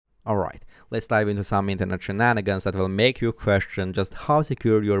Alright, let's dive into some internet shenanigans that will make you question just how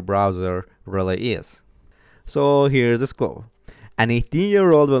secure your browser really is. So here's the scoop. An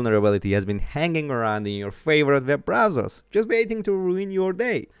 18-year-old vulnerability has been hanging around in your favorite web browsers, just waiting to ruin your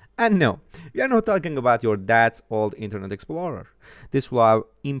day. And no, we are not talking about your dad's old Internet Explorer. This flaw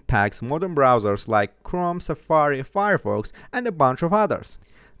impacts modern browsers like Chrome, Safari, Firefox, and a bunch of others.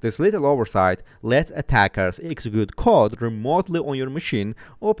 This little oversight lets attackers execute code remotely on your machine,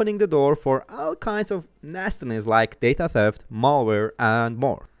 opening the door for all kinds of nastiness like data theft, malware, and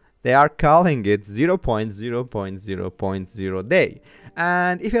more. They are calling it 0.0.0.0 day.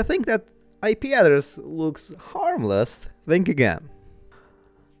 And if you think that IP address looks harmless, think again.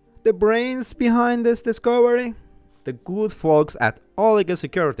 The brains behind this discovery? The good folks at Oligo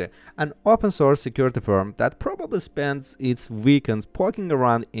Security, an open source security firm that probably spends its weekends poking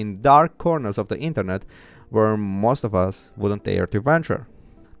around in dark corners of the internet where most of us wouldn't dare to venture.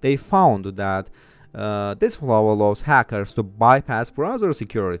 They found that this flaw allows hackers to bypass browser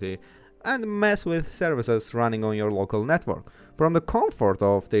security and mess with services running on your local network from the comfort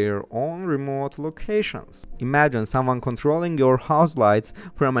of their own remote locations. Imagine someone controlling your house lights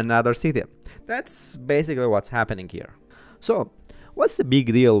from another city. That's basically what's happening here. So, what's the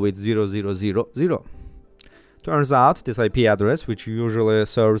big deal with 0000? Turns out this IP address, which usually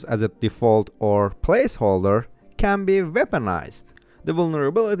serves as a default or placeholder, can be weaponized. The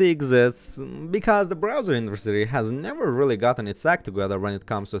vulnerability exists because the browser industry has never really gotten its act together when it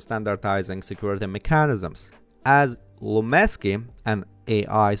comes to standardizing security mechanisms. As Lomesky, an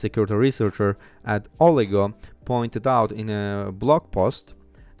AI security researcher at Oligo, pointed out in a blog post,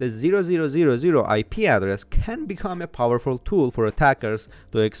 the 0000 IP address can become a powerful tool for attackers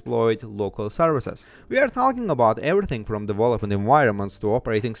to exploit local services. We are talking about everything from development environments to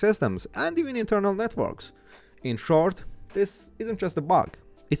operating systems and even internal networks. In short, this isn't just a bug,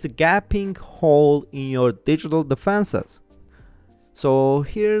 it's a gaping hole in your digital defenses. So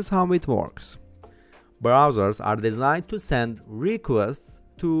here's how it works. Browsers are designed to send requests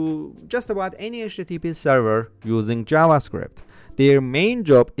to just about any HTTP server using JavaScript. Their main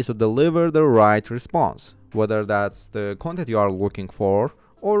job is to deliver the right response, whether that's the content you are looking for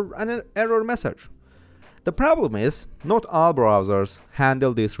or an error message. The problem is, not all browsers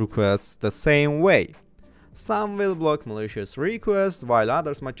handle these requests the same way. Some will block malicious requests, while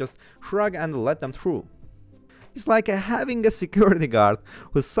others might just shrug and let them through. It's like having a security guard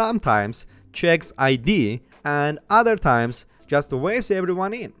who sometimes checks ID and other times just waves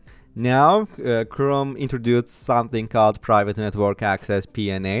everyone in. Now, Chrome introduced something called Private Network Access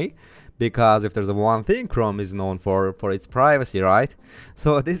 (PNA), because if there's one thing Chrome is known for its privacy, right?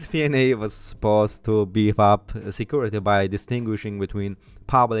 So this PNA was supposed to beef up security by distinguishing between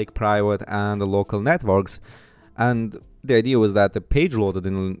public, private, and local networks. And the idea was that the page loaded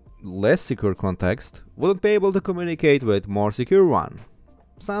in less secure context wouldn't be able to communicate with more secure one.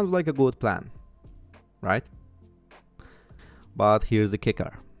 Sounds like a good plan, right? But here's the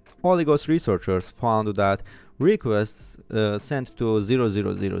kicker. Oligo's researchers found that requests sent to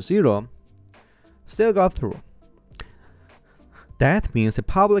 0000 still got through. That means a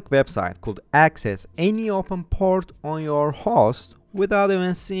public website could access any open port on your host without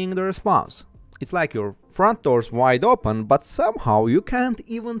even seeing the response. It's like your front door's wide open, but somehow you can't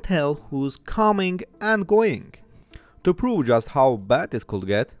even tell who's coming and going. To prove just how bad this could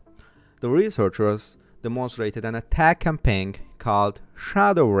get, the researchers demonstrated an attack campaign called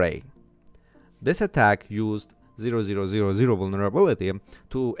Shadow Ray. This attack used 0000 vulnerability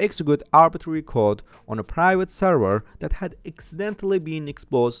to execute arbitrary code on a private server that had accidentally been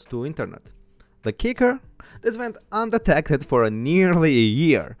exposed to internet. The kicker? This went undetected for nearly a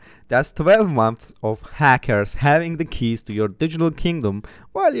year. That's 12 months of hackers having the keys to your digital kingdom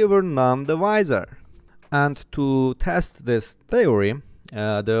while you were none the wiser. And to test this theory,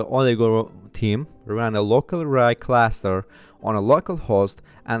 the Oligo team ran a local RAI cluster on a local host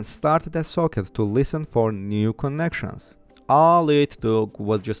and started a socket to listen for new connections. All it took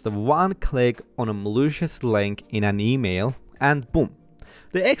was just one click on a malicious link in an email, and boom,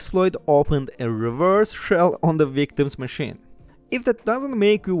 the exploit opened a reverse shell on the victim's machine. If that doesn't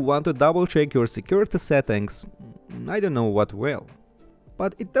make you want to double check your security settings, I don't know what will.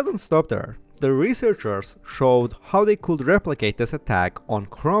 But it doesn't stop there. The researchers showed how they could replicate this attack on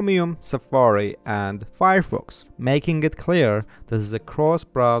Chromium, Safari, and Firefox, making it clear this is a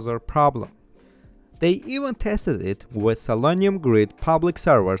cross-browser problem. They even tested it with Selenium Grid public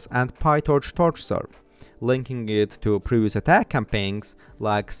servers and PyTorch TorchServe, linking it to previous attack campaigns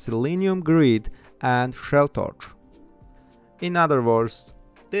like Selenium Grid and ShellTorch. In other words,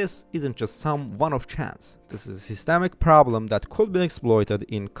 this isn't just some one-off chance. This is a systemic problem that could be exploited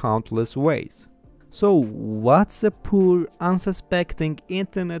in countless ways. So what's a poor, unsuspecting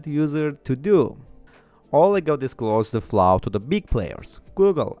internet user to do? Oligo disclosed the flaw to the big players,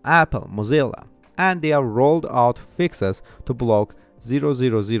 Google, Apple, Mozilla, and they have rolled out fixes to block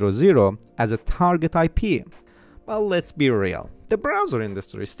 0000 as a target IP. But let's be real, the browser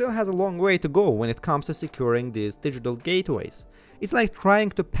industry still has a long way to go when it comes to securing these digital gateways. It's like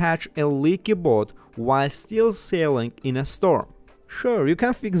trying to patch a leaky boat while still sailing in a storm. Sure, you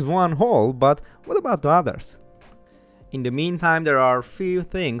can fix one hole, but what about the others? In the meantime, there are few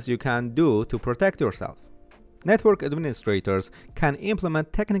things you can do to protect yourself. Network administrators can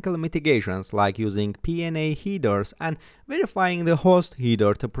implement technical mitigations like using PNA headers and verifying the host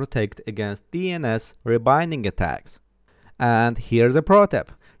header to protect against DNS rebinding attacks. And here's a pro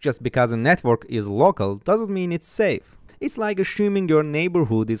tip: just because a network is local doesn't mean it's safe. It's like assuming your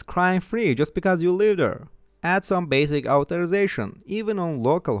neighborhood is crime-free just because you live there. Add some basic authorization, even on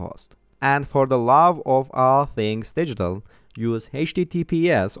localhost. And for the love of all things digital, use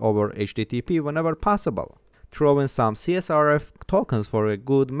HTTPS over HTTP whenever possible. Throw in some CSRF tokens for a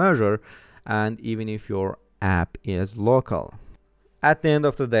good measure, and even if your app is local. At the end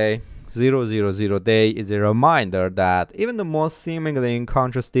of the day, 000 day is a reminder that even the most seemingly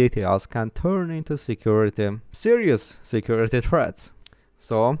unconscious details can turn into serious security threats.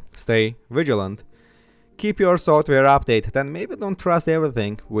 So stay vigilant. Keep your software updated and maybe don't trust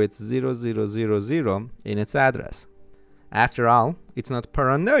everything with 0000 in its address. After all, it's not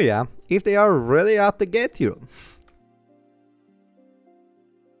paranoia if they are really out to get you.